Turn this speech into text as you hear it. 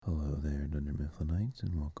beautiful nights,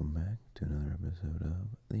 and welcome back to another episode of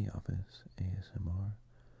The Office ASMR,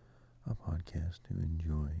 a podcast to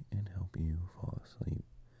enjoy and help you fall asleep.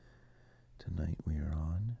 Tonight we are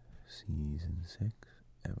on Season 6,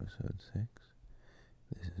 Episode 6.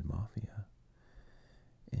 This is Mafia,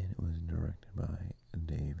 and it was directed by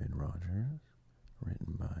David Rogers,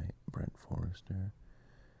 written by Brent Forrester,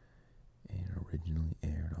 and originally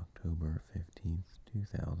aired October 15th,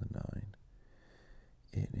 2009.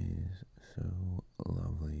 It is so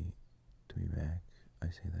lovely to be back. I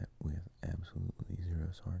say that with absolutely zero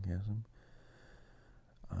sarcasm.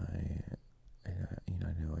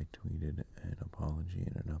 I know I tweeted an apology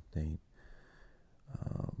and an update.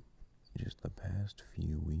 Just the past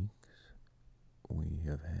few weeks, we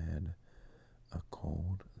have had a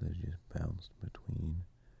cold that just bounced between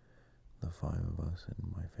the five of us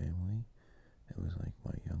and my family. It was like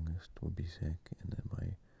my youngest would be sick, and then my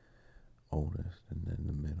oldest, and then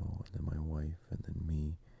the middle, and then my wife, and then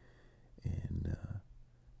me, and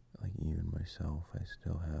like even myself, I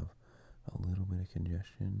still have a little bit of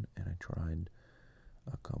congestion, and I tried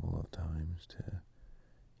a couple of times to,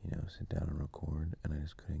 sit down and record, and I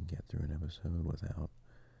just couldn't get through an episode without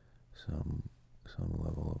some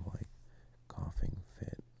level of like coughing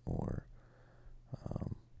fit, or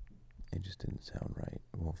it just didn't sound right.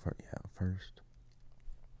 Well, first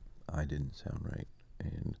I didn't sound right,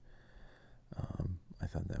 and I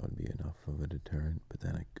thought that would be enough of a deterrent, but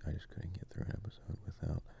then I just couldn't get through an episode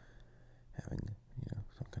without having,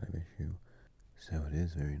 some kind of issue. So it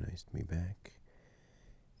is very nice to be back,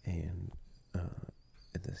 and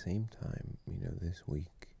at the same time, this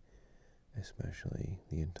week, especially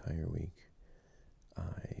the entire week,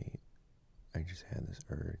 I just had this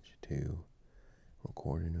urge to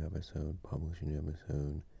record a new episode, publish a new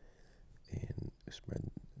episode, and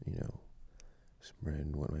spread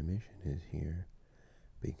what my mission is here,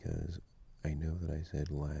 because I know that I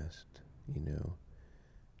said last,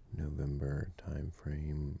 November time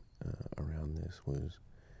frame around this was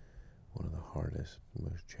one of the hardest,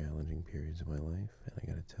 most challenging periods of my life, and I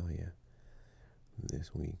gotta tell you,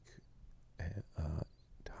 this week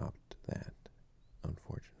topped that,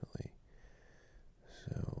 unfortunately.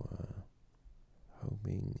 So,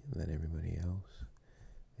 hoping that everybody else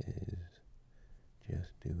is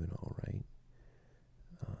just doing all right.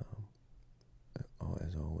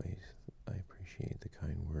 As always, I appreciate the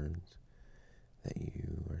kind words that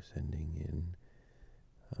you are sending in,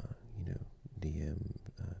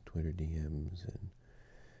 Twitter DMs, and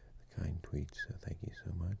the kind tweets, so thank you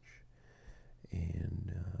so much.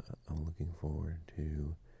 And I'm looking forward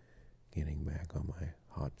to getting back on my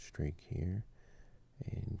hot streak here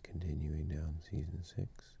and continuing down Season 6.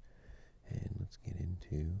 And let's get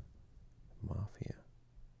into Mafia.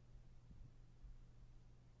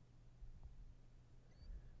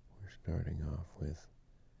 We're starting off with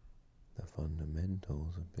the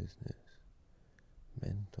fundamentals of business.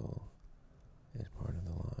 Mental is part of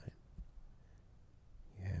the line.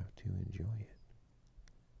 You have to enjoy it.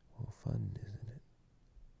 Well, fun, isn't it?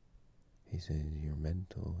 He says you're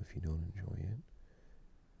mental if you don't enjoy it.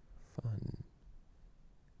 Fun.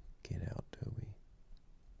 Get out, Toby.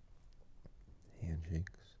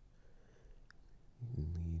 Handshakes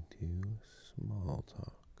lead to small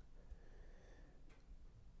talk.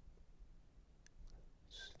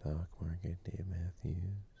 Stock market, Dave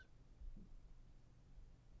Matthews.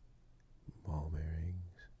 Ball bearings.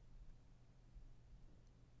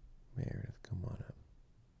 Meredith, come on up.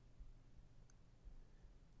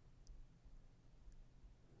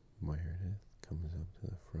 Meredith comes up to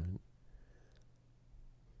the front.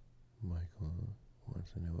 Michael wants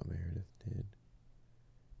to know what Meredith did.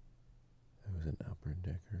 That was an upper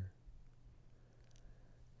decker.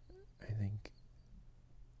 I think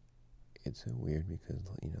it's so weird because,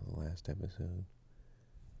 the last episode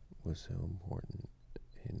was so important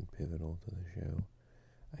and pivotal to the show.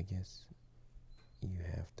 I guess you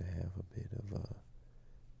have to have a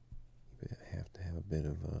bit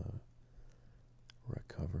of a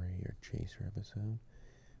recovery or chaser episode,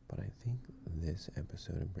 but I think this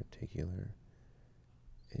episode in particular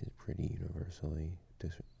is pretty universally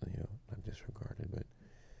not disregarded, but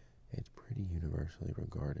it's pretty universally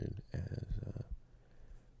regarded as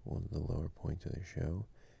one of the lower points of the show.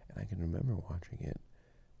 And I can remember watching it,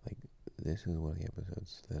 like, this is one of the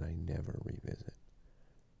episodes that I never revisit,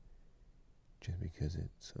 just because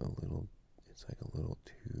it's a little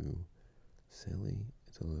too silly.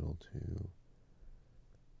 It's a little too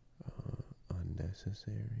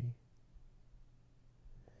unnecessary.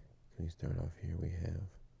 Can we start off here? We have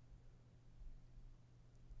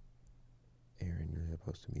Aaron, you're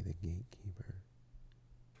supposed to be the gatekeeper.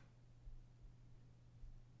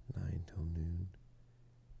 9 until noon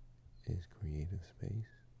is creative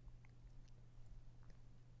space.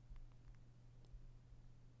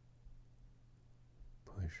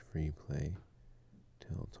 Push free play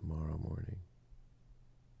till tomorrow morning.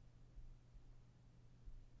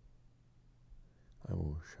 I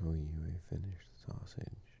will show you a finished sausage.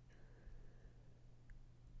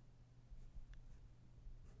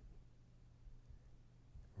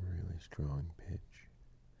 Really strong pitch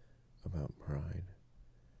about pride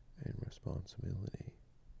and responsibility.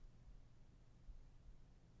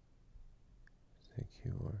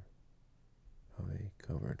 Secure of a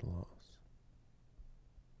covered loss.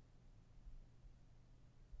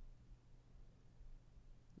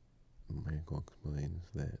 Michael explains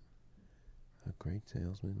that a great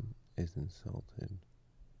salesman is insulted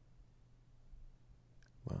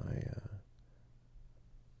by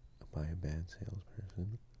a bad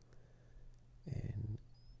salesperson, and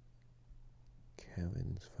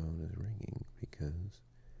Kevin's phone is ringing because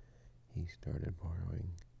he started borrowing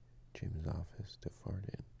Jim's office to fart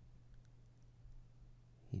in.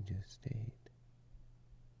 He just stayed.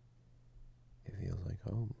 It feels like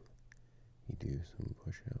home. You do some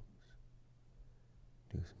push-ups,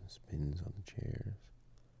 do some spins on the chairs.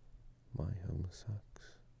 My home sucks.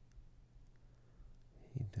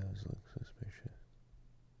 He does look suspicious.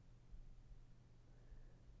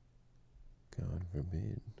 God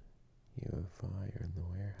forbid you have a fire in the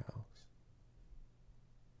warehouse.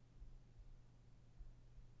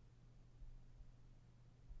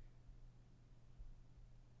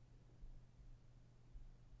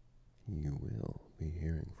 You will be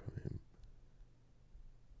hearing from him.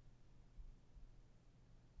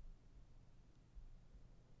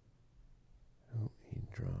 Oh, he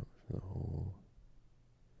drops the whole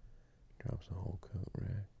coat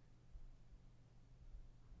rack.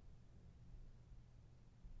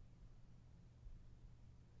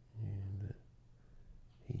 And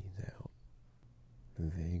he's out.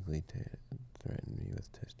 Vaguely threatened me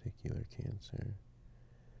with testicular cancer.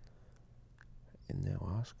 And now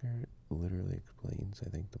Oscar literally explains, I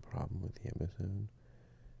think, the problem with the episode,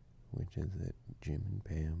 which is that Jim and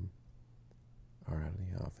Pam are out of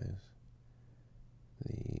the office.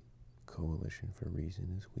 The coalition for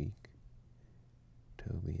reason is weak.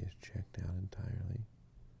 Toby is checked out entirely.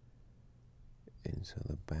 And so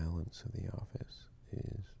the balance of the office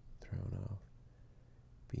is thrown off.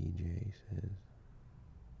 BJ says,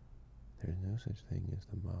 there's no such thing as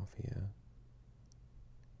the Mafia.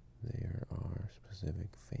 There are specific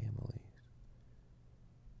families.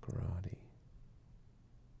 Grotti.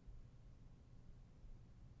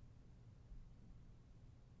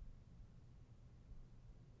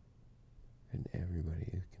 And everybody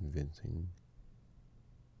is convincing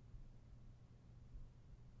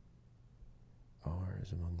R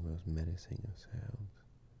is among those menacing of sounds.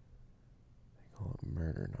 They call it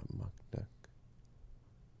murder, not muck duck.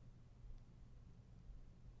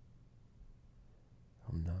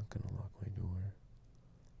 I'm not gonna lock my door.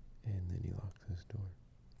 And then he locks his door.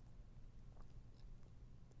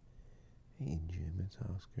 Hey Jim, it's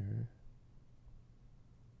Oscar.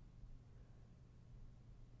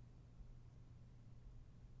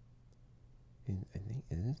 I think,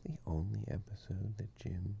 is this the only episode that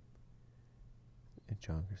Jim and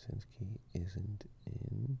John Krasinski isn't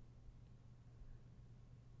in?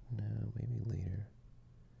 No, maybe later.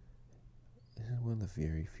 This is one of the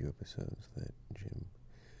very few episodes that Jim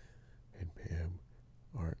and Pam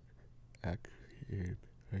aren't actually in.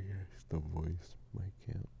 I guess the voice might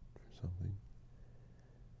count for something.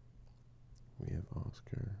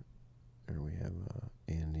 We have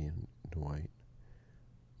Andy and Dwight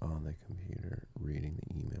on the computer reading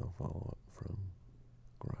the email follow-up from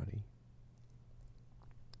Grotti.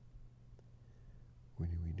 What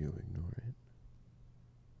do we do? Ignore it?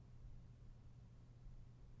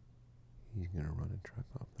 He's going to run a truck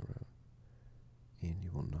off the road. Andy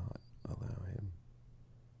will not allow him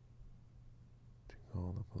to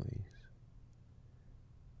call the police.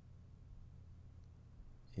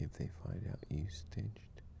 If they find out you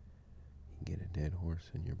stitched, you get a dead horse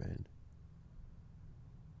in your bed.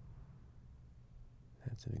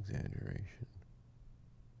 That's an exaggeration.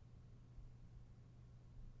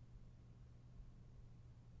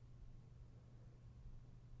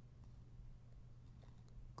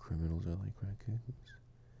 Criminals are like raccoons.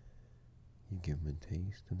 You give them a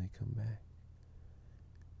taste and they come back.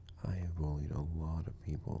 I have bullied a lot of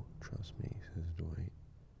people, trust me, says Dwight.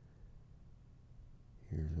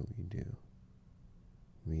 Here's what we do.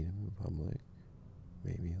 Meet him in public,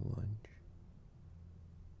 maybe at lunch.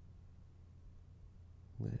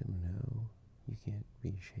 Let him know you can't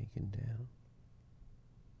be shaken down.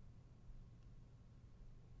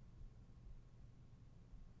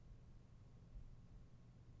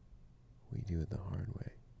 do it the hard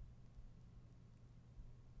way.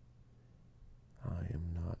 I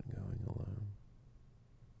am not going alone.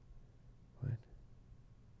 What?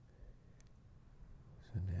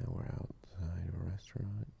 So now we're outside a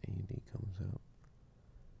restaurant. Andy comes up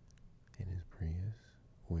in his Prius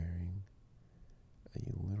wearing a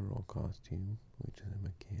literal costume, which is a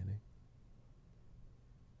mechanic.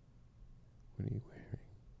 What are you wearing?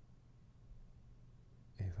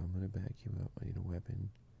 If I'm gonna back you up, I need a weapon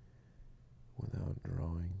without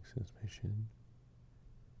drawing suspicion.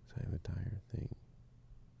 So I have a tire thing.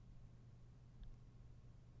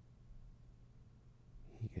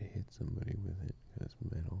 He could hit somebody with it because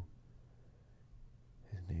it's metal.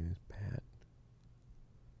 His name is Pat.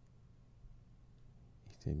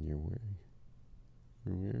 He said you're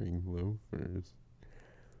wearing loafers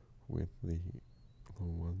with the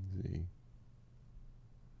onesie.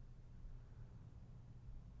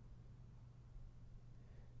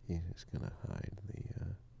 He's just gonna hide the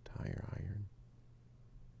tire iron.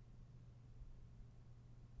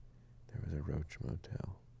 There was a roach motel.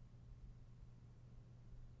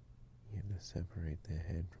 He had to separate the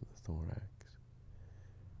head from the thorax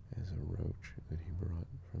as a roach that he brought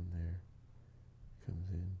from there comes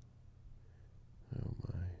in. Oh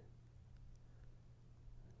my.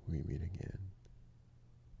 We meet again.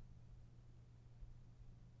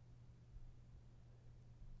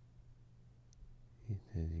 He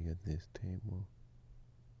says you got this table.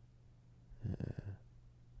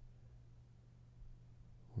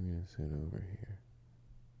 We're gonna sit over here.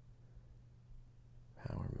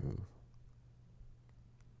 Power move.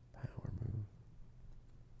 Power move.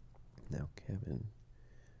 Now Kevin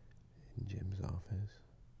in Jim's office.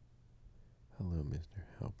 Hello, Mr.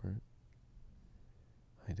 Halpert.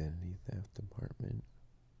 Identity theft department.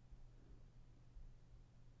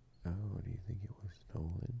 Oh, do you think it was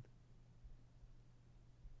stolen?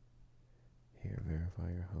 Here, verify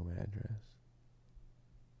your home address.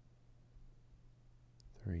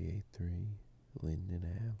 383 Linden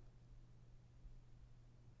Ave.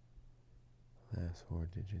 Last 4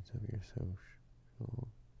 digits of your social.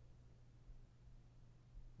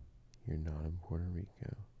 You're not in Puerto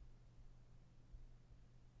Rico.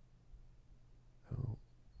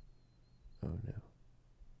 Oh no.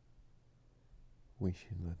 We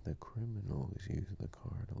should let the criminals use the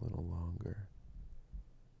card a little longer.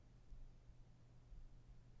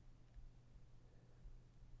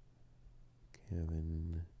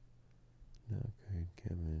 Kevin, not good,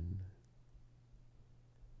 Kevin.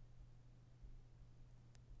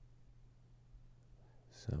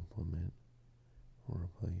 Supplement or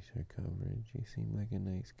replace your coverage. You seem like a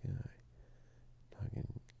nice guy. Talking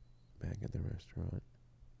back at the restaurant.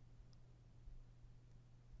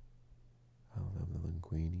 I love the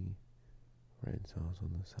linguine. Red sauce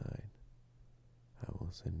on the side. I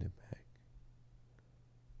will send it back.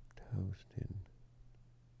 Toasted.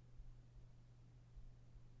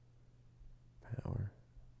 Power.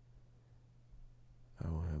 I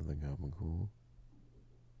will have the gabagool.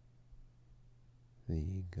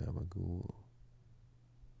 The gabagool.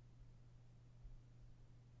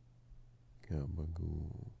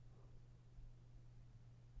 Gabagool.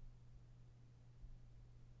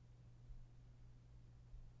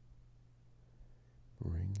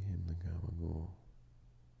 Bring him the gabagool.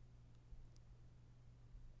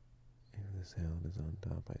 If the salad is on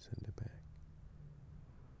top, I send it back.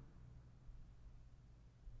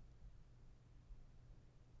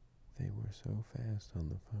 They were so fast on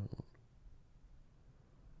the phone.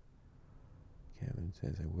 Kevin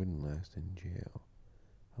says I wouldn't last in jail.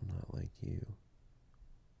 I'm not like you.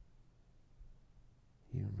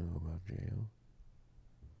 You don't know about jail?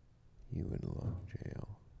 You would love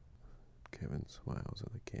jail. Kevin smiles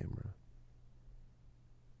at the camera.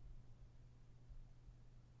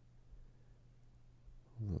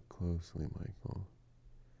 Look closely, Michael.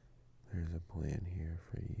 There's a plan here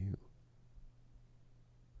for you.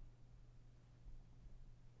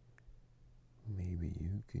 Maybe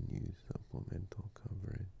you can use supplemental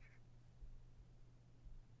coverage.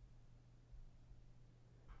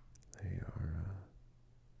 They are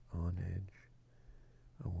on edge.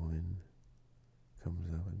 A woman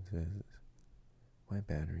comes up and says, my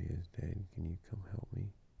battery is dead. Can you come help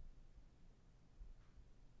me?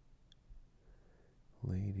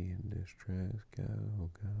 Lady in distress, go,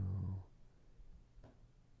 go.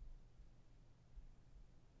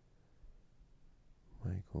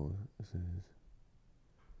 Michael says,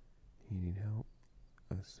 you need help?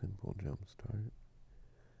 A simple jump start.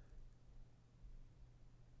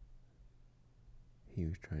 He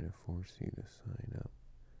was trying to force you to sign up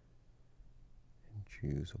and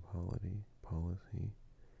choose a policy,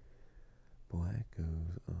 Black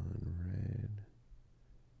goes on red.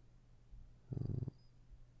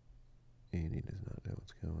 Andy does not know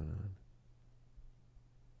what's going on.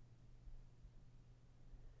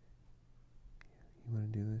 You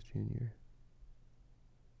want to do this, Junior?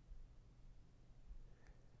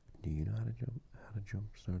 Do you know how to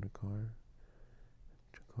jump start a car?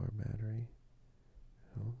 A car battery?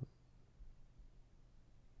 No.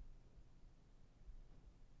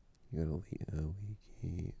 You got a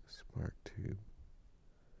leaky spark tube.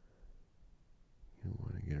 You don't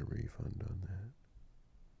want to get a refund on that.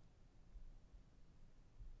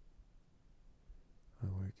 I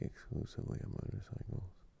work exclusively on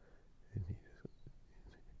motorcycles, and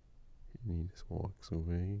he just walks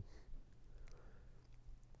away.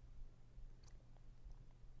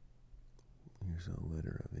 Here's a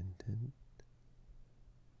letter of intent.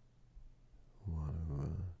 A lot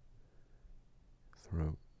of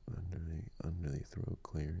throat under the throat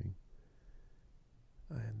clearing.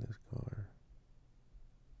 I had this car.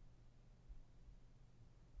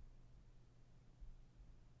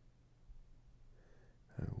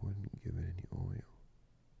 I wouldn't give it any oil,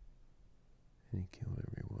 and he killed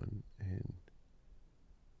everyone. And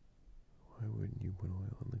why wouldn't you put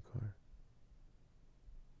oil on the car?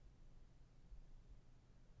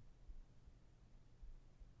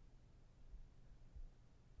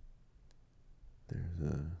 There's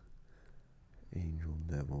a angel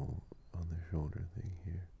devil on the shoulder thing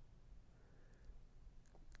here.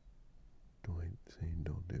 Dwight saying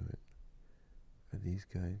don't do it. Are these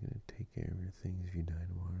guys going to take care of your things if you die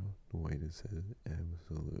tomorrow? Dwight says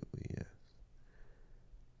absolutely yes.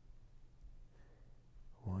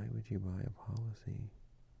 Why would you buy a policy?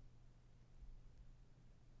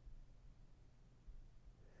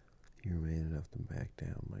 You're man enough to back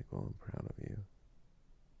down, Michael. I'm proud of you.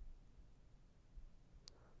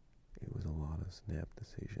 It was a lot of snap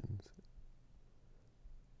decisions.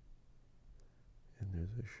 And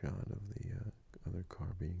there's a shot of the other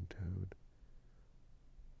car being towed.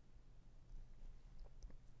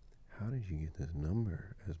 How did you get this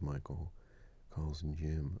number, as Michael calls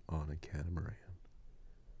Jim on a catamaran?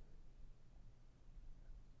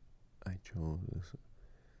 I chose this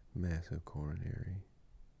massive coronary.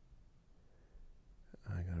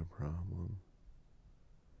 I got a problem.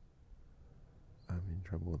 I'm in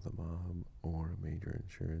trouble with the mob or a major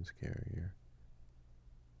insurance carrier.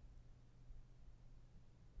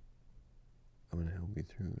 I'm going to help you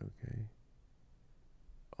through it, okay?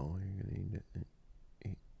 All you're going to need to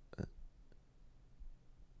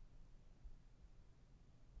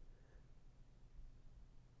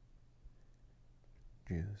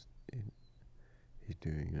he's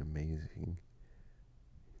doing amazing,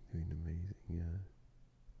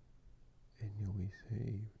 and you'll be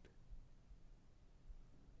saved.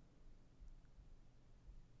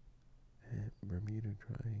 At Bermuda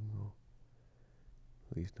Triangle.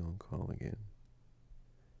 Please don't call again.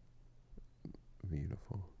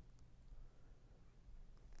 Beautiful.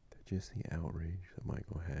 Just the outrage that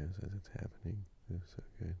Michael has as it's happening is so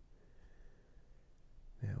good.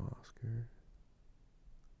 Now, Oscar,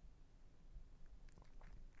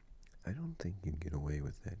 I don't think you'd get away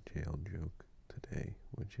with that jail joke today,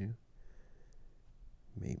 would you?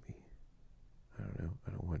 Maybe. I don't know.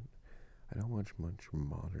 I don't watch much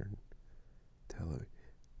modern television.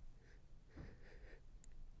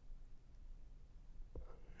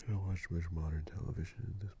 I don't watch much modern television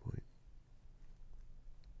at this point.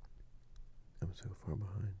 I'm so far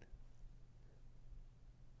behind.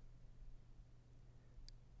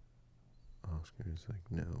 Oscar is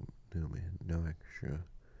like, no man, no extra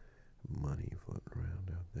money floating around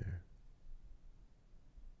out there.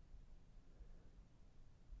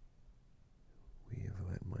 We have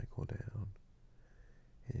let Michael down,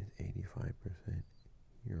 and it's 85%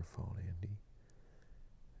 your fault, Andy.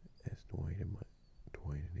 As Dwight and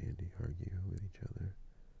Andy argue with each other.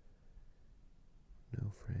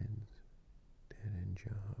 No friends, dead-end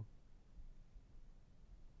job.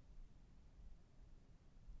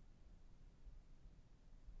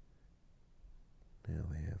 Now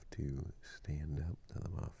they have to stand up to the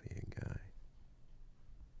Mafia guy.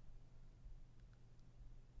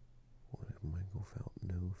 What if Michael felt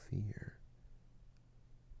no fear?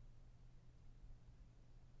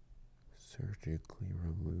 Surgically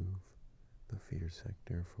remove the fear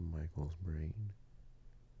sector from Michael's brain.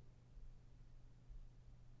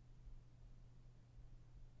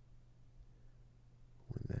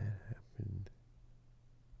 When that happened,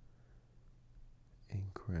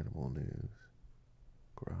 incredible news.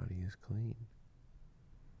 Grotti is clean.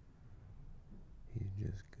 He's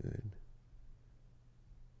just good.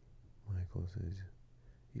 Michael says,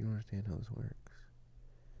 you don't understand how this works.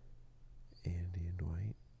 Andy and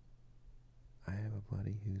Dwight. I have a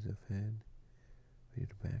buddy who's a Fed. We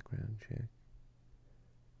did a background check.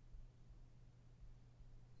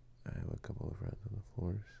 I have a couple of friends on the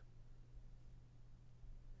force.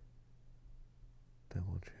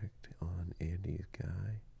 Double checked on Andy's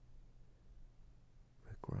guy.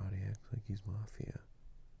 But karate acts like he's Mafia.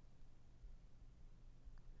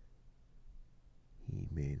 He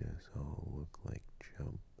made us all look like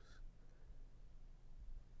chumps.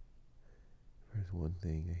 If there's one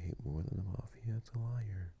thing I hate more than the Mafia, it's a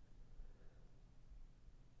liar.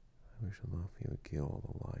 I wish the Mafia would kill all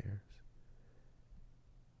the liars.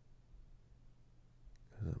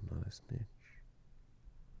 Because I'm not a snitch.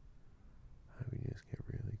 I would just get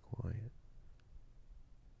really quiet.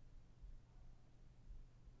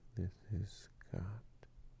 This is Scott.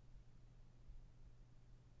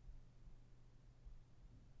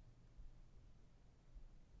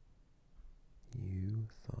 You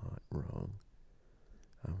thought wrong.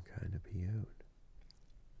 I'm kinda PO'd.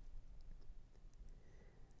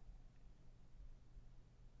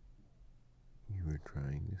 You were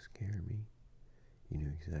trying to scare me. You knew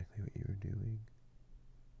exactly what you were doing.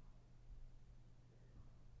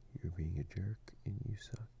 You're being a jerk and you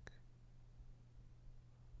suck.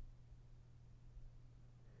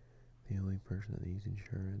 The only person that needs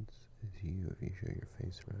insurance is you if you show your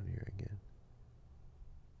face around here again.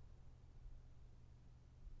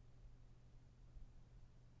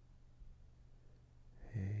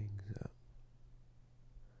 Hangs up.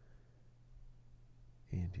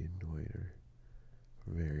 Andy and Dwight are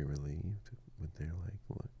very relieved, but they're like,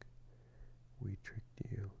 look, we tricked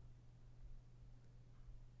you.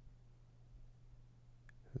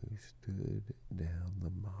 Who stood down the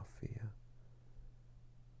Mafia?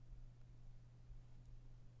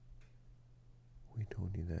 We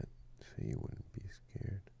told you that so you wouldn't be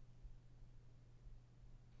scared.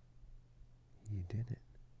 You didn't.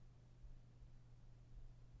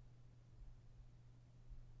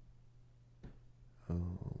 Oh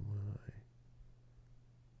my.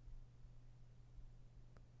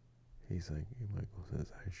 He's like, Michael says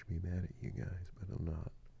I should be mad at you guys, but I'm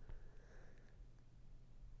not.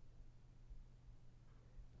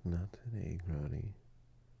 Not today, Granny.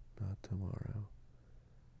 Not tomorrow.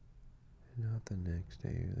 And not the next day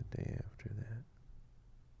or the day after that.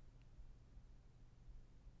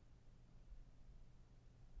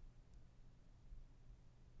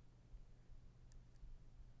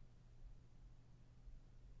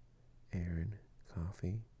 Aaron,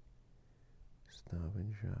 coffee, Stop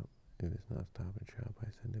and Shop. If it's not Stop and Shop, I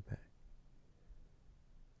send it back.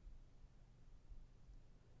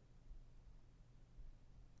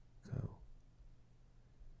 Go.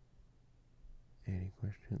 Any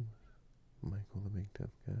questions? Michael the big tough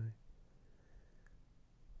guy.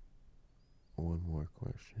 One more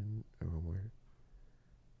question, or one more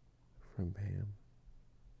from Pam.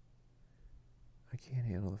 I can't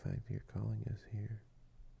handle the fact that you're calling us here.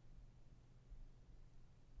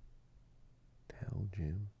 Tell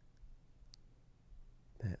Jim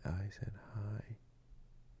that I said hi.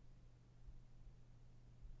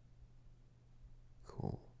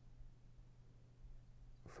 Cool.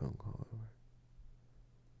 Phone call over.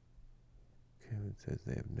 Kevin says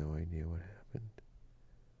they have no idea what happened.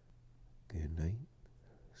 Good night.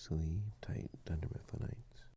 Sleep tight, Dundermethylite.